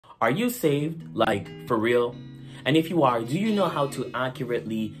Are you saved? Like, for real? And if you are, do you know how to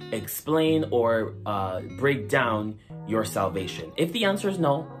accurately explain or break down your salvation? If the answer is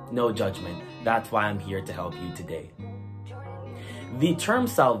no, no judgment. That's why I'm here to help you today. The term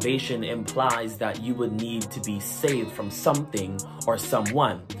salvation implies that you would need to be saved from something or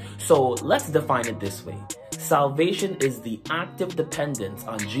someone. So let's define it this way. Salvation is the active dependence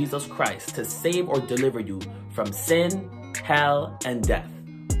on Jesus Christ to save or deliver you from sin, hell, and death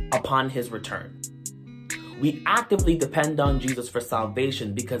upon his return. We actively depend on Jesus for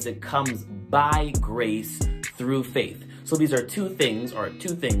salvation because it comes by grace through faith. So these are two things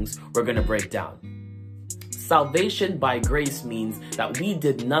we're going to break down. Salvation by grace means that we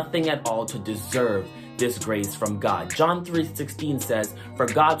did nothing at all to deserve this grace from God. John 3:16 says, "For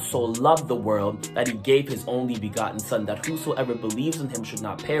God so loved the world that he gave his only begotten Son, that whosoever believes in him should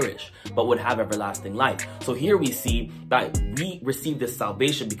not perish, but would have everlasting life." So here we see that we received this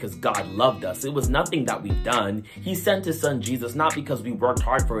salvation because God loved us. It was nothing that we've done. He sent his Son Jesus not because we worked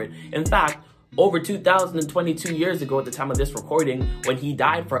hard for it. In fact, over 2022 years ago at the time of this recording, when he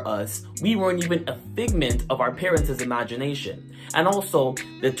died for us, we weren't even a figment of our parents' imagination. And also,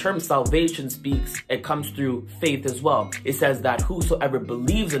 the term salvation it comes through faith as well. It says that whosoever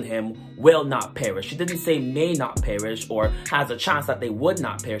believes in him will not perish. It didn't say may not perish or has a chance that they would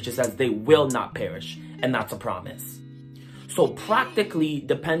not perish. It says they will not perish. And that's a promise. So practically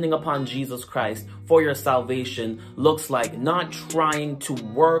depending upon Jesus Christ for your salvation looks like not trying to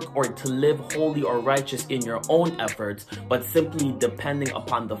work or to live holy or righteous in your own efforts, but simply depending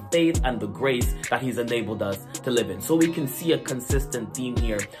upon the faith and the grace that he's enabled us to live in. So we can see a consistent theme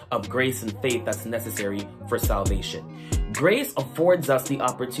here of grace and faith that's necessary for salvation. Grace affords us the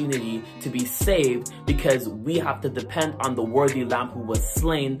opportunity to be saved because we have to depend on the worthy Lamb who was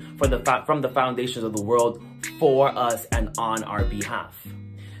slain from the foundations of the world for us and on our behalf.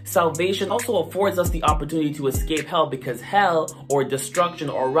 Salvation also affords us the opportunity to escape hell because hell or destruction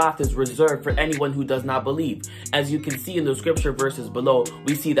or wrath is reserved for anyone who does not believe. As you can see in the scripture verses below,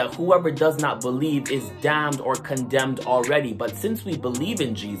 we see that whoever does not believe is damned or condemned already. But since we believe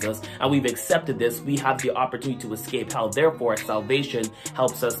in Jesus and we've accepted this, we have the opportunity to escape hell. Therefore, salvation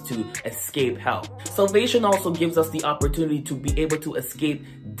helps us to escape hell. Salvation also gives us the opportunity to be able to escape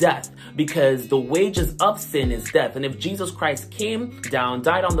death because the wages of sin is death. And if Jesus Christ came down,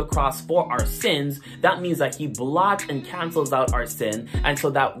 died on the cross for our sins, that means that he blots and cancels out our sin, and so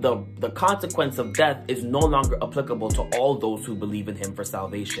that the consequence of death is no longer applicable to all those who believe in him for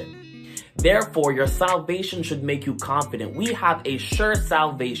salvation. Therefore, your salvation should make you confident. We have a sure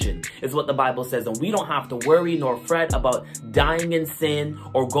salvation, is what the Bible says, and we don't have to worry nor fret about dying in sin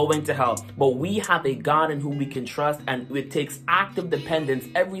or going to hell. But we have a God in whom we can trust, and it takes active dependence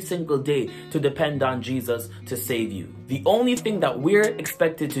every single day to depend on Jesus to save you. The only thing that we're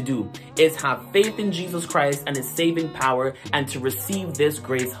expected to do is have faith in Jesus Christ and his saving power and to receive this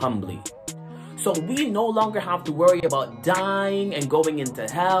grace humbly. So we no longer have to worry about dying and going into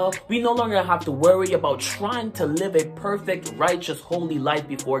hell. We no longer have to worry about trying to live a perfect, righteous, holy life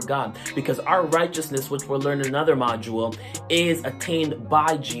before God, because our righteousness, which we'll learn in another module, is attained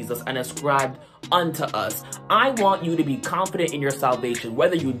by Jesus and ascribed unto us. I want you to be confident in your salvation,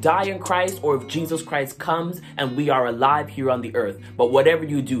 whether you die in Christ or if Jesus Christ comes and we are alive here on the earth. But whatever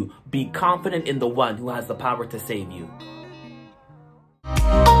you do, be confident in the one who has the power to save you.